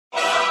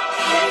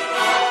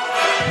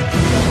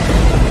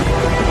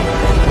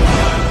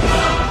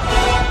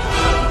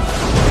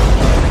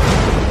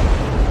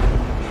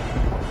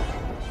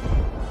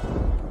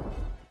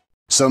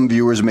Some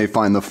viewers may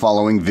find the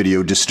following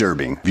video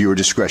disturbing. Viewer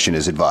discretion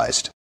is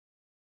advised.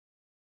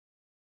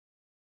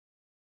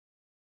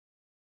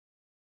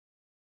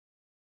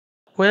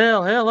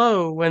 Well,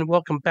 hello and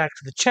welcome back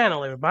to the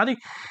channel, everybody.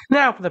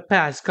 Now, for the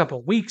past couple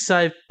of weeks,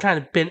 I've kind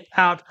of been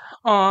out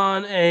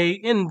on a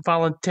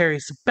involuntary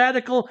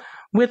sabbatical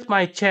with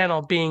my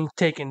channel being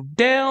taken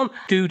down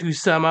due to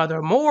some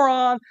other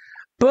moron.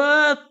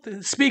 But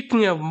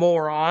speaking of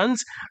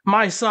morons,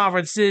 my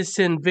sovereign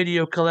citizen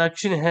video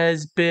collection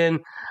has been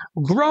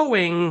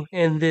growing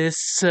in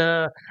this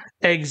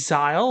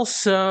exile,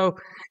 so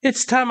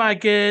it's time I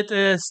get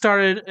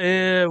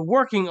started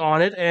working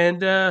on it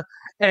and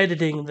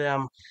editing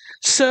them.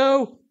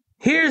 So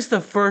here's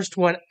the first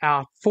one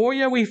out for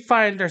you. We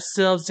find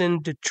ourselves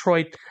in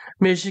Detroit,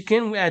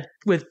 Michigan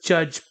with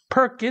Judge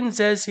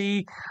Perkins as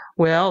he,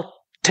 well,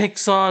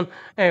 takes on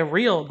a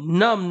real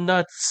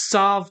numbnut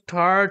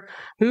Sovtard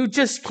who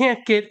just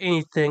can't get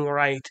anything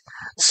right.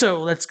 So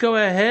let's go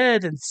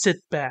ahead and sit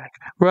back,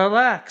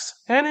 relax,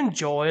 and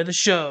enjoy the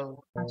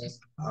show.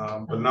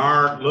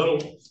 Bernard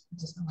Little,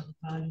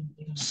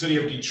 City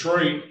of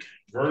Detroit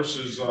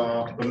versus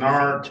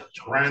Bernard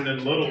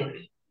Brandon Little.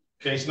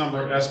 Case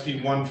number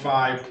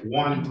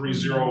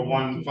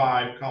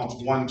SP15130115, counts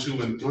 1,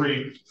 2, and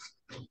 3.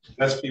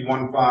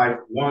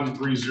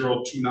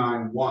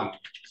 SP15130291.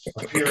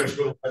 Appearance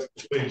for the record,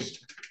 please.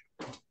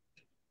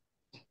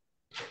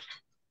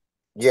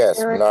 Yes,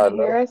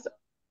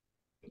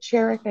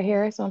 Sherica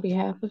Harris, on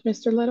behalf of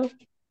Mr. Little.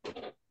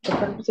 For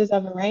purposes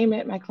of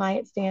arraignment, my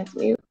client stands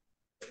mute.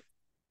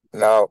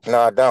 No,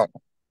 I don't.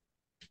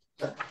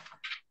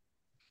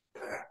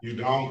 You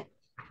don't?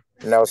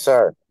 No,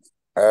 sir.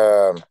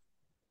 I've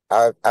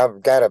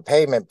got a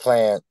payment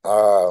plan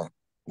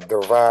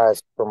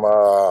derived from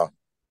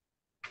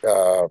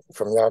your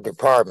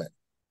department.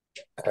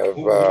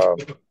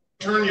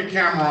 Turn your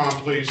camera on,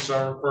 please,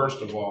 sir,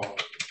 first of all.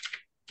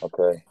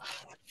 Okay.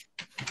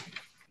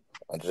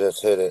 I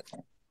just hit it.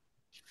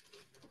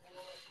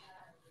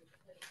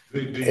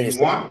 Do you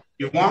want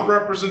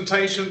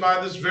representation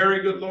by this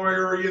very good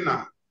lawyer, or you're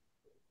not?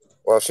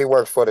 Well, she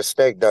works for the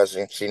state,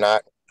 doesn't she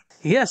not?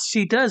 Yes,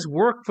 she does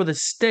work for the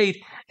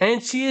state,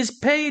 and she is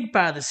paid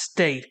by the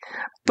state.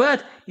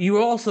 But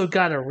you also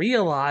got to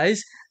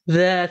realize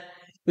that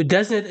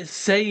doesn't it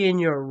say in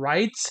your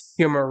rights,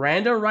 your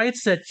Miranda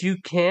rights, that you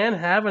can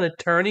have an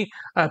attorney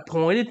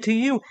appointed to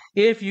you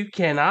if you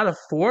cannot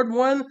afford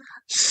one?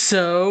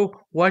 So,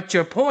 what's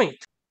your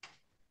point?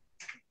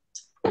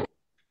 All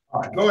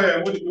right, go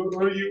ahead. What do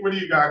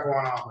you got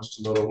going on,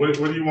 Mr. Little? What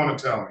do you want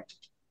to tell me?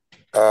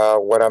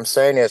 What I'm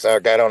saying is I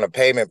got on a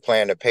payment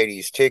plan to pay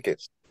these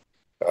tickets.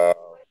 I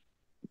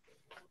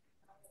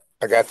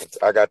got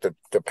the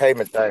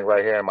payment thing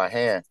right here in my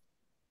hand.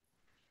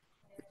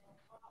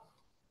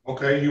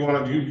 Okay, you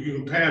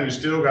can pay him. You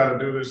still got to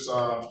do this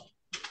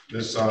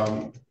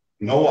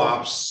no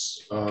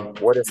ops.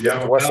 What's the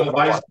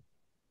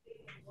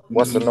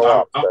no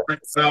ops?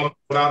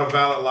 Without a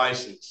valid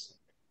license.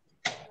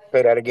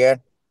 Say that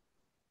again.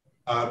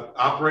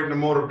 Operating a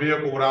motor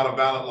vehicle without a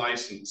valid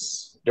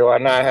license. Do I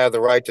not have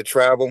the right to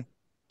travel?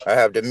 I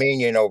have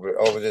dominion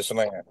over this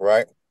land,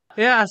 right?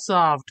 Yeah,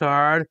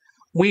 Sovtard.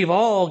 We've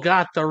all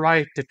got the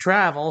right to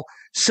travel,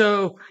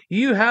 so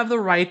you have the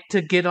right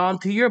to get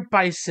onto your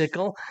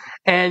bicycle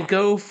and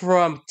go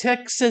from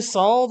Texas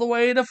all the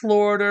way to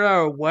Florida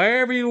or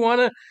wherever you want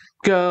to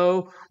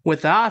go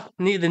without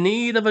the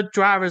need of a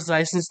driver's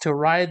license to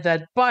ride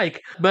that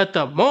bike. But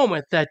the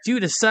moment that you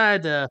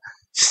decide to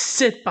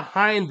sit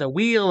behind the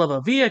wheel of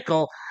a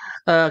vehicle,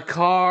 a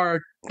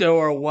car,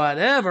 or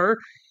whatever,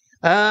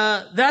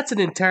 that's an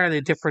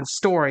entirely different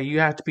story. You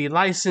have to be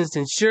licensed,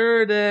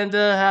 insured, and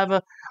have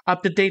a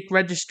up-to-date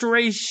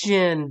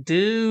registration,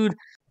 dude.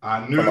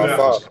 I knew that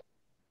was...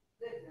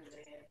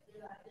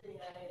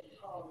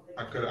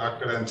 I could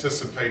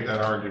anticipate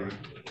that argument.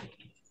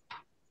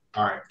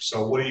 All right.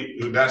 So what do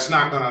you? That's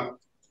not gonna.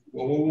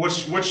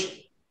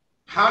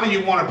 How do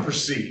you want to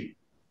proceed?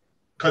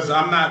 Because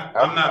I'm not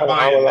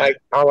buying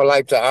that. I would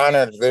like to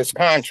honor this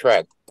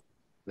contract.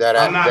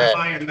 I'm not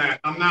buying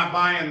that. I'm not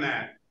buying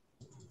that.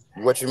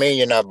 What you mean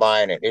you're not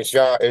buying it? It's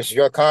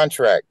your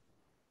contract.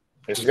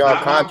 It's your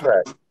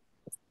contract.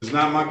 It's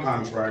not my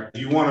contract.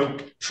 You want a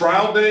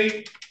trial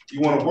date?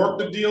 You want to work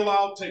the deal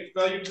out? Take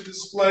failure to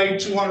display,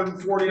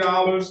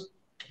 $240.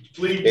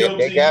 Plead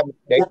guilty.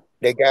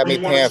 They got me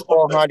paying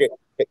 $400.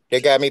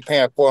 They got me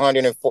paying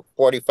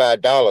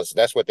 $445.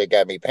 That's what they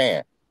got me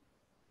paying.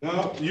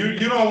 Well, you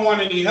don't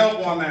want any help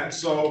on that,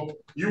 so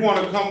you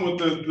want to come with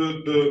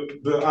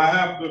the I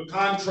have the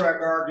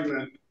contract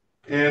argument.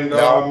 And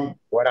no,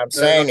 what I'm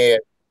saying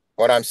is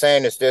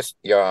this,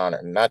 Your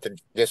Honor, not to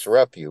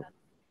disrupt you.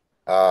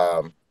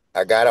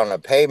 I got on a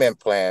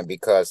payment plan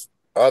because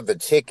of the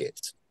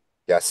tickets.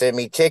 Y'all sent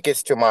me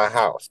tickets to my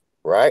house,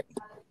 right?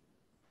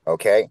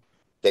 Okay.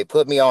 They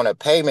put me on a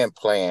payment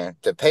plan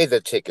to pay the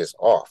tickets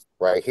off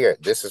right here.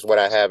 This is what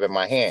I have in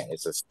my hand.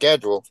 It's a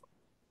schedule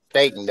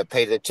stating to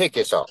pay the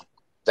tickets off.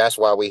 That's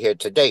why we're here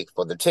today,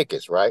 for the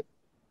tickets, right?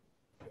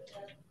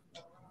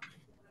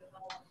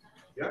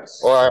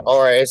 Yes.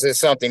 Or is it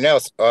something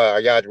else?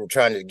 Are y'all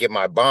trying to get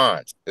my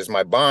bonds? Is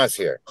my bonds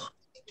here?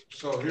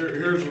 So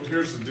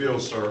here's the deal,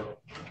 sir.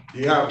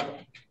 You have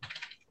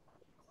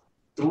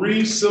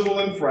 3 civil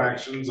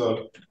infractions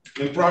of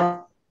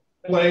improper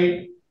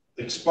plate,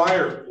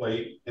 expired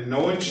plate, and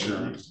no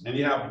insurance, and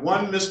you have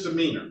 1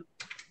 misdemeanor,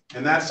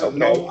 and that's a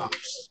no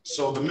ops.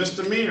 So the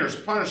misdemeanor is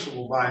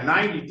punishable by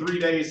 93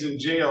 days in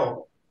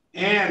jail,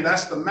 and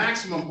that's the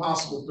maximum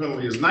possible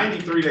penalty is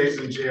 93 days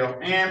in jail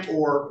and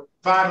or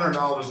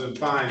 $500 in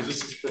fines.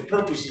 This is for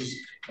purposes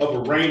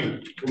of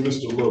arraignment for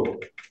Mr. Little.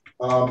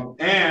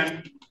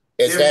 And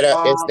Is if, that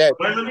a is that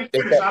let me is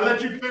finish. that I'll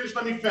let you finish.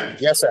 Let me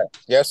finish. yes, sir.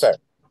 Yes, sir.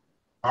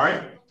 All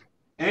right.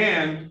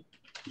 And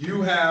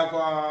you have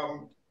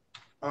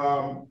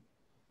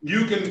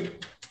you can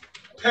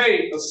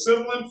pay a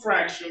civil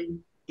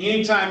infraction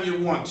anytime you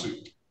want to.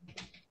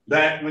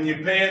 That when you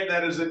pay it,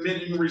 that is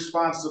admitting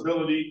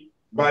responsibility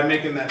by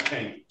making that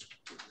payment.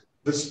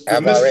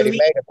 I've already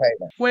made a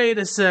payment. Wait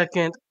a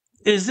second.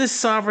 Is this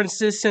sovereign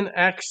citizen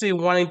actually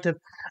wanting to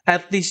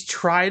at least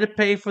try to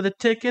pay for the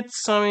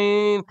tickets? I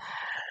mean,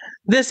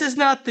 this is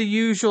not the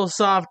usual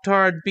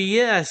Sovtard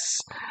BS.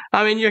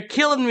 I mean, you're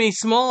killing me,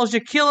 Smalls.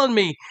 You're killing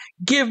me.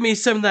 Give me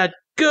some of that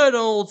good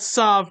old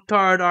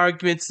Sovtard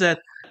arguments that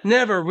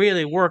never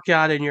really work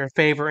out in your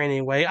favor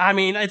anyway. I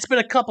mean, it's been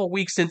a couple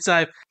weeks since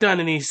I've done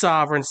any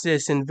sovereign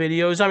citizen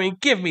videos. I mean,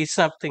 give me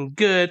something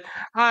good.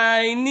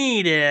 I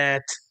need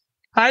it.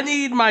 I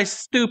need my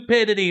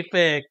stupidity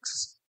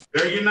fix.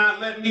 You're not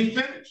letting me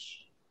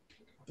finish.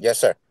 Yes,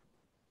 sir.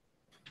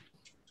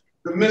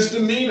 The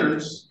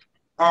misdemeanors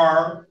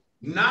are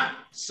not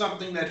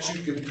something that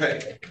you can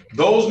pay.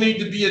 Those need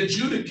to be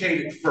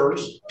adjudicated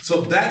first. So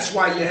that's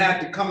why you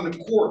had to come to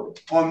court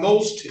on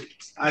those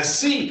tickets. I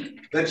see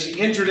that you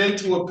entered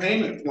into a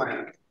payment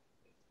plan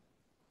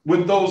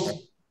with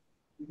those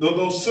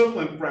civil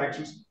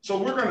infractions. So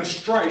we're going to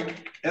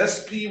strike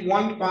SP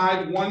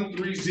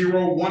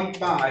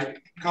 1513015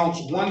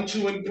 counts 1,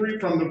 2, and 3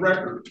 from the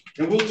record,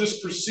 and we'll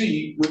just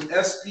proceed with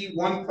SP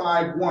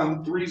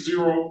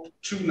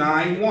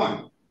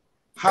 1513029.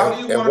 How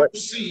do you want to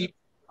proceed?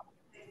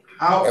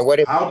 How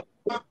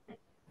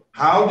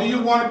do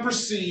you want to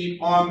proceed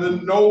on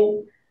the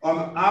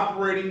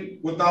operating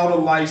without a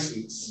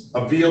license,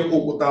 a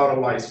vehicle without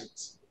a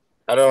license?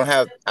 I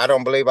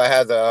don't believe I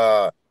have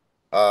the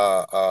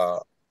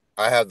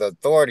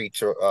authority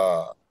to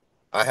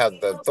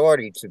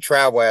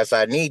travel as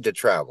I need to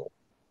travel.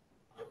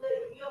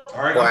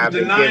 All right, I'm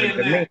denying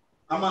that.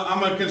 I'm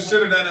gonna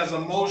consider that as a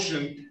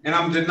motion, and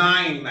I'm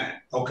denying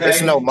that. Okay.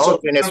 It's no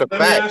motion. It's a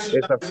fact.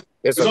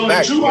 It's a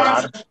fact.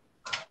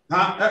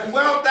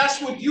 Well, that's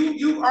what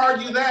you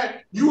argue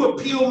that. You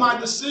appeal my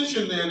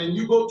decision then, and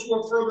you go to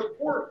a further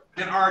court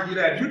and argue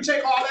that. You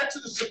take all that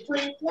to the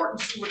Supreme Court and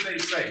see what they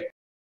say.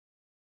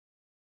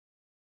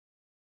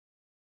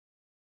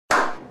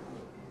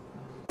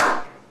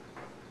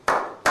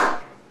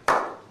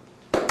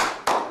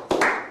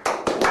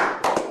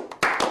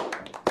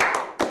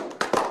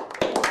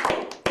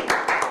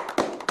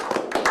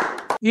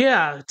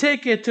 Yeah,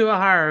 take it to a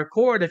higher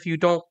court if you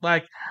don't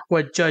like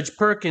what Judge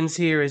Perkins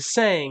here is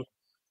saying.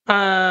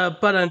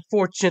 But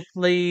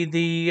unfortunately,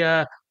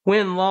 the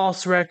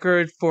win-loss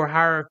record for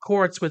higher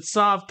courts with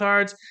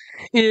Sovtards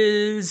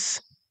is,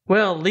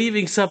 well,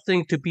 leaving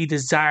something to be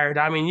desired.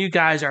 I mean, you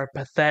guys are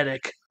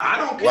pathetic. I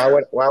don't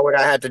care. Why would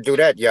I have to do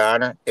that, Your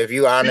Honor? If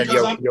you honor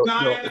your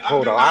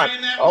code of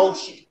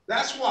motion.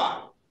 That's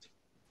why.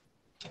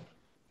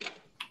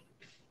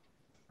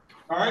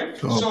 All right.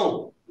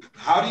 So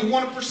how do you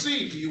want to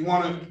proceed? Do you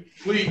want to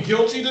plead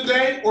guilty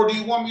today, or do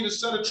you want me to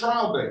set a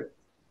trial date?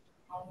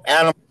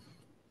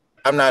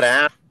 I'm not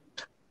an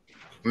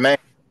man.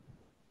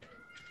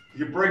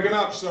 You're breaking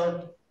up,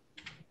 sir.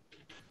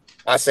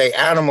 I say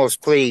animals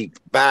plead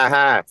by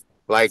high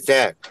like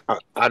that.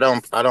 I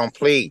don't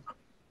plead.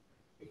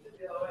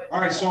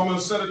 All right, so I'm going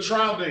to set a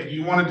trial date.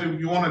 You want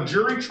a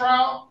jury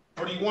trial,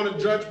 or do you want to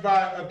judge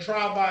by a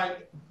trial by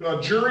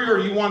a jury, or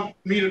you want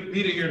me to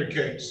hear the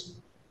case?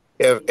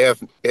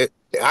 If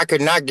I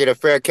could not get a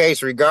fair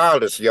case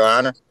regardless, Your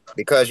Honor,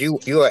 because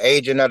you're an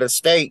agent of the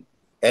state,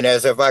 and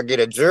as if I get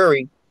a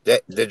jury,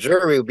 the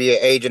jury will be an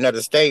agent of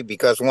the state,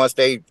 because once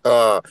they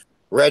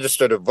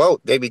register to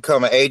vote, they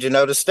become an agent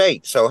of the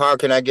state. So how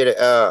can I get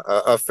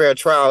a fair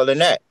trial in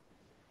that,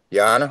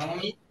 Your Honor?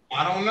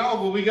 I don't know,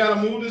 but we got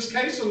to move this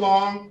case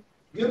along.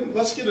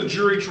 Let's get a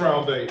jury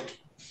trial date.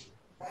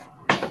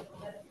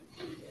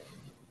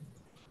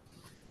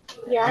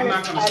 Yeah, I'm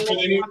not going to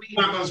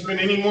spend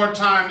any more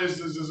time. There's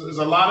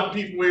a lot of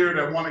people here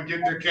that want to get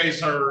their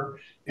case heard.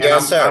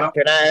 Yes, sir.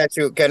 Can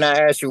I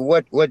ask you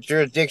what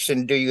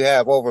jurisdiction do you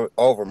have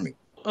over me?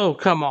 Oh,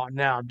 come on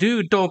now,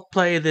 dude, don't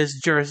play this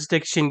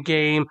jurisdiction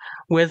game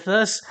with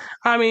us.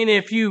 I mean,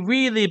 if you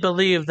really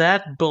believe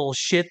that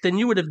bullshit, then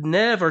you would have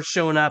never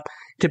shown up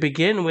to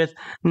begin with.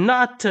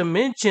 Not to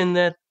mention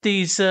that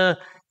these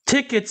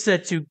tickets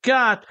that you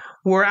got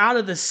were out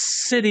of the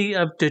city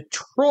of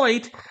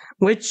Detroit,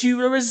 which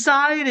you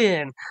reside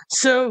in.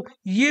 So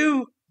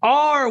you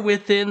are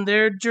within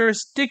their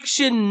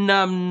jurisdiction,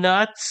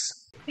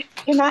 numbnuts.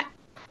 Can I?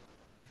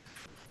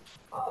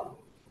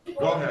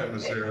 Go ahead,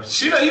 Ms. Harris.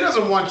 He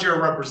doesn't want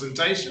your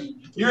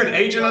representation. You're an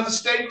agent of the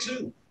state,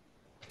 too.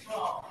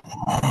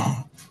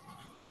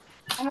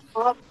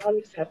 I'll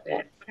accept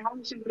that. I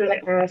was just going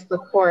to ask the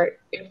court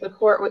if the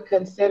court would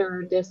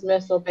consider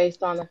dismissal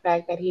based on the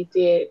fact that he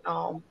did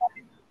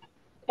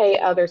pay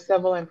other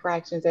civil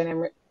infractions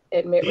and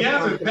admit He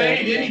hasn't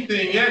paid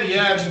anything yet.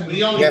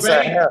 He only Yes,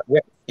 I paid. have.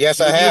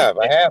 Yes, I have.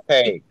 I have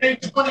paid. He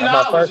paid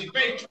 $20. He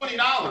paid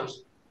 $20.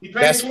 He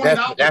paid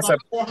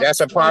 $20. That's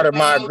a part of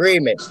my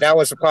agreement. That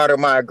was a part of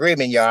my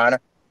agreement, Your Honor.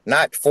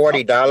 Not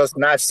 $40,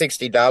 not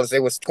 $60. It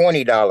was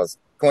 $20.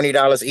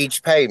 $20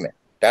 each payment.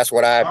 That's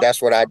what I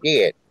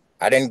did.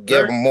 I didn't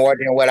give him more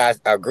than what I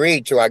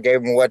agreed to. I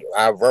gave him what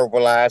I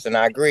verbalized and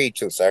I agreed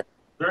to, sir.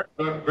 Very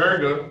good. Very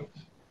good.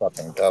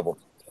 Fucking double.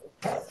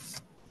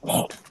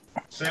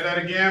 Say that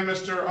again,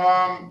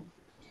 Mr.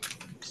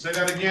 Say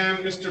that again,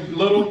 Mr.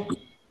 Little.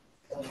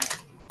 Say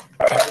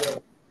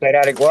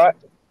that again, what?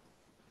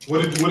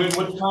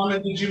 What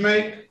comment did you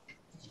make?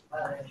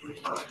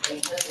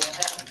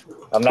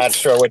 I'm not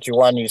sure what you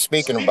want you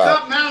speaking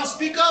about.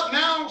 Speak up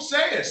now.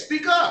 Say it.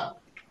 Speak up.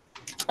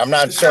 I'm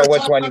not sure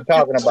which one you're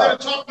talking about.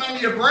 Instead of talking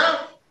under your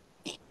breath.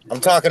 I'm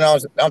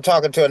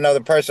talking to another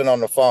person on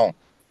the phone.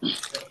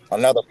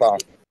 Another phone.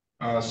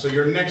 So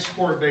your next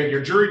court date,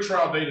 your jury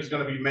trial date is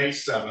going to be May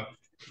 7th.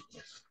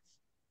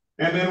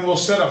 And then we'll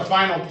set a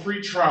final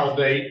pretrial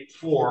date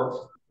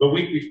for the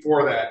week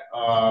before that,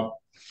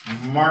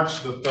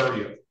 March the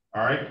 30th.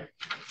 All right.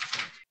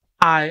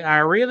 I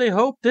really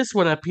hope this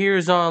one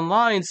appears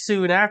online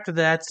soon after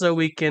that so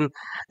we can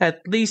at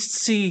least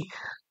see,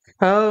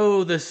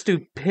 the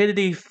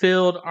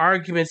stupidity-filled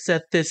arguments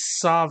that this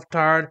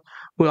Sovtard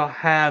will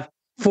have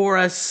for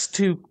us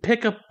to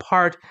pick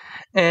apart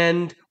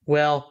and,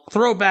 well,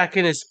 throw back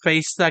in his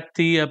face like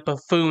the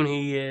buffoon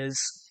he is.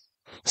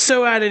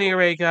 So at any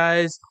rate,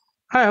 guys,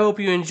 I hope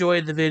you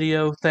enjoyed the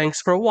video.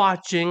 Thanks for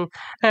watching,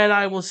 and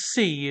I will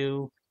see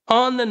you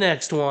on the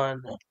next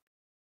one.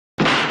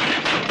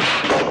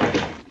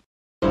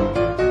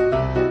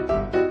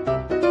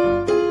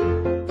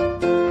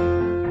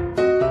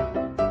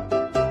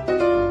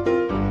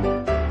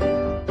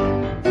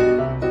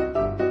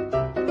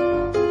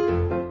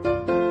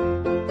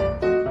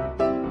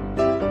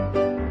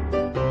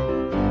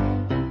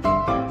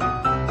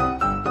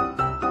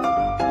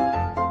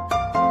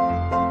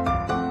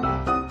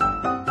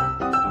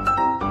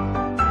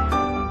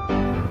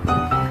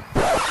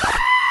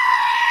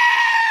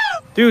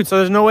 Dude, so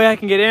there's no way I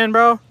can get in,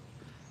 bro?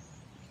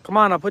 Come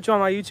on, I'll put you on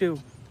my YouTube.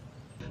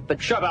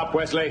 But shut up,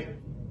 Wesley.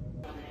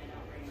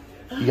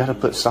 You gotta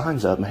put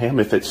signs up, ma'am,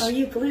 if it's... Are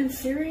you Glenn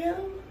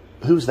Serio?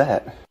 Who's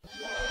that?